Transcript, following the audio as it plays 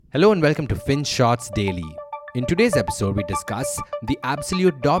Hello and welcome to Fin Shots Daily. In today's episode, we discuss the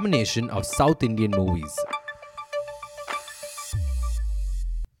absolute domination of South Indian movies.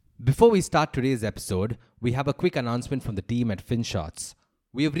 Before we start today's episode, we have a quick announcement from the team at FinShots.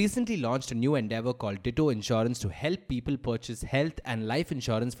 We have recently launched a new endeavor called Ditto Insurance to help people purchase health and life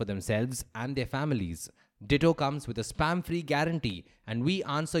insurance for themselves and their families. Ditto comes with a spam-free guarantee, and we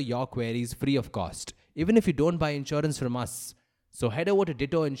answer your queries free of cost, even if you don't buy insurance from us. So head over to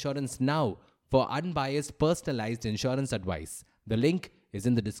Ditto Insurance now for unbiased, personalized insurance advice. The link is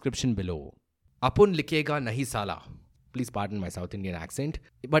in the description below. Apun likhega nahi sala. Please pardon my South Indian accent.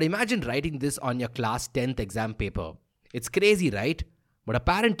 But imagine writing this on your class 10th exam paper. It's crazy, right? But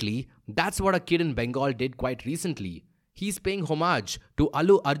apparently, that's what a kid in Bengal did quite recently. He's paying homage to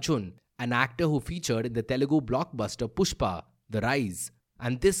Allu Arjun, an actor who featured in the Telugu blockbuster Pushpa, The Rise.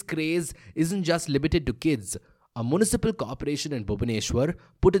 And this craze isn't just limited to kids. A municipal corporation in Bhubaneswar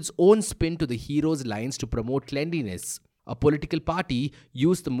put its own spin to the hero's lines to promote cleanliness. A political party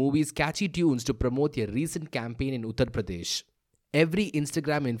used the movie's catchy tunes to promote a recent campaign in Uttar Pradesh. Every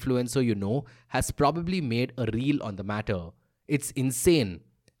Instagram influencer you know has probably made a reel on the matter. It's insane.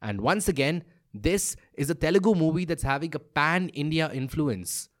 And once again, this is a Telugu movie that's having a pan-India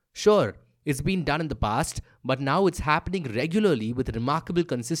influence. Sure, it's been done in the past, but now it's happening regularly with remarkable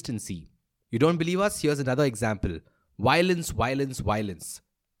consistency. You don't believe us? Here's another example. Violence, violence, violence.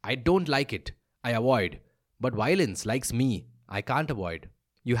 I don't like it. I avoid. But violence likes me. I can't avoid.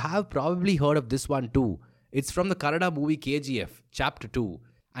 You have probably heard of this one too. It's from the Kannada movie KGF, Chapter 2.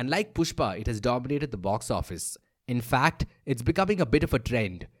 And like Pushpa, it has dominated the box office. In fact, it's becoming a bit of a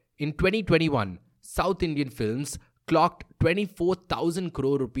trend. In 2021, South Indian films clocked 24,000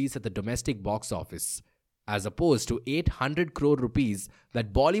 crore rupees at the domestic box office, as opposed to 800 crore rupees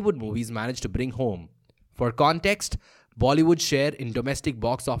that Bollywood movies managed to bring home. For context, Bollywood's share in domestic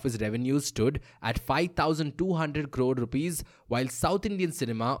box office revenues stood at 5,200 crore rupees, while South Indian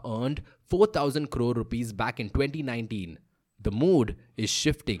cinema earned 4,000 crore rupees back in 2019. The mood is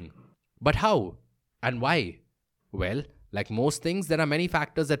shifting. But how? And why? Well, like most things, there are many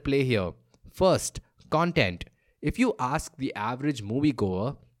factors at play here. First, content. If you ask the average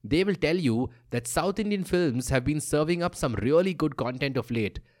moviegoer, they will tell you that South Indian films have been serving up some really good content of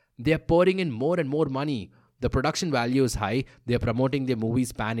late. They are pouring in more and more money. The production value is high, they are promoting their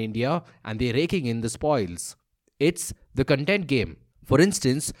movies pan-India, and they're raking in the spoils. It's the content game. For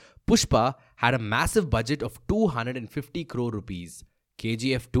instance, Pushpa had a massive budget of 250 crore rupees.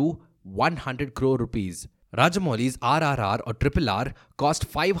 KGF 2, 100 crore rupees. Rajamouli's RRR or Triple R cost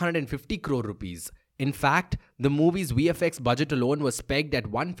 550 crore rupees. In fact, the movie's VFX budget alone was pegged at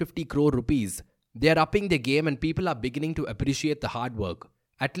 150 crore rupees. They are upping their game and people are beginning to appreciate the hard work.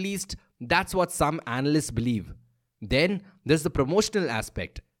 At least, that's what some analysts believe. Then, there's the promotional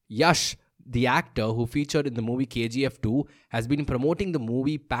aspect. Yash, the actor who featured in the movie KGF 2, has been promoting the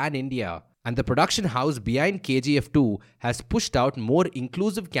movie pan-India. And the production house behind KGF 2 has pushed out more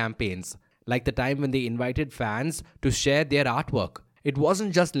inclusive campaigns, like the time when they invited fans to share their artwork. It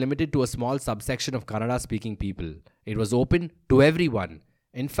wasn't just limited to a small subsection of Kannada-speaking people. It was open to everyone.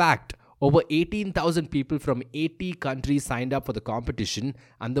 In fact, over 18,000 people from 80 countries signed up for the competition,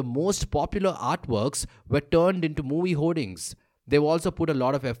 and the most popular artworks were turned into movie hoardings. They've also put a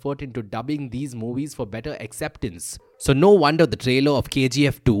lot of effort into dubbing these movies for better acceptance. So no wonder the trailer of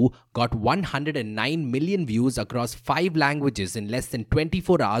KGF 2 got 109 million views across 5 languages in less than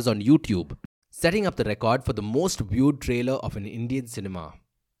 24 hours on YouTube, setting up the record for the most viewed trailer of an Indian cinema.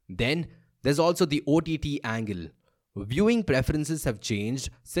 Then, there's also the OTT angle. Viewing preferences have changed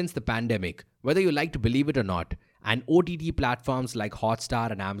since the pandemic, whether you like to believe it or not, and OTT platforms like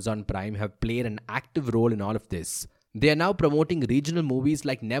Hotstar and Amazon Prime have played an active role in all of this. They are now promoting regional movies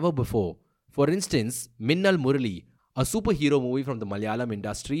like never before. For instance, Minnal Murali, a superhero movie from the Malayalam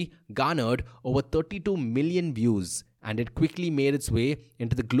industry, garnered over 32 million views, and it quickly made its way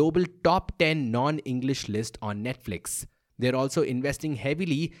into the global top 10 non-English list on Netflix. They're also investing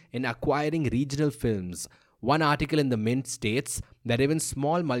heavily in acquiring regional films. One article in the Mint states that even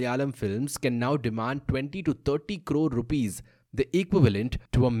small Malayalam films can now demand 20 to 30 crore rupees, the equivalent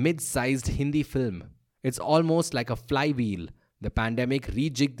to a mid-sized Hindi film. It's almost like a flywheel. The pandemic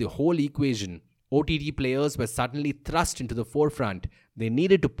rejigged the whole equation. OTT players were suddenly thrust into the forefront. They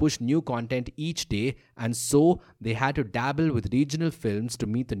needed to push new content each day, and so they had to dabble with regional films to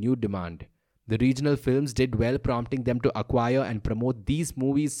meet the new demand. The regional films did well, prompting them to acquire and promote these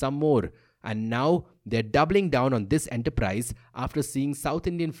movies some more. And now they're doubling down on this enterprise after seeing South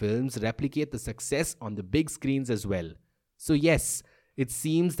Indian films replicate the success on the big screens as well. So yes, it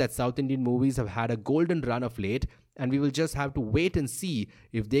seems that South Indian movies have had a golden run of late, and we will just have to wait and see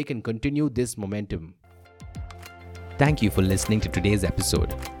if they can continue this momentum. Thank you for listening to today's episode.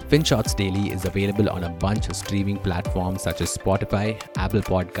 FinShots Daily is available on a bunch of streaming platforms such as Spotify, Apple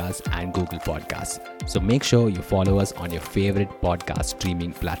Podcasts, and Google Podcasts. So make sure you follow us on your favorite podcast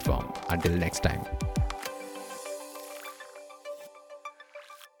streaming platform. Until next time.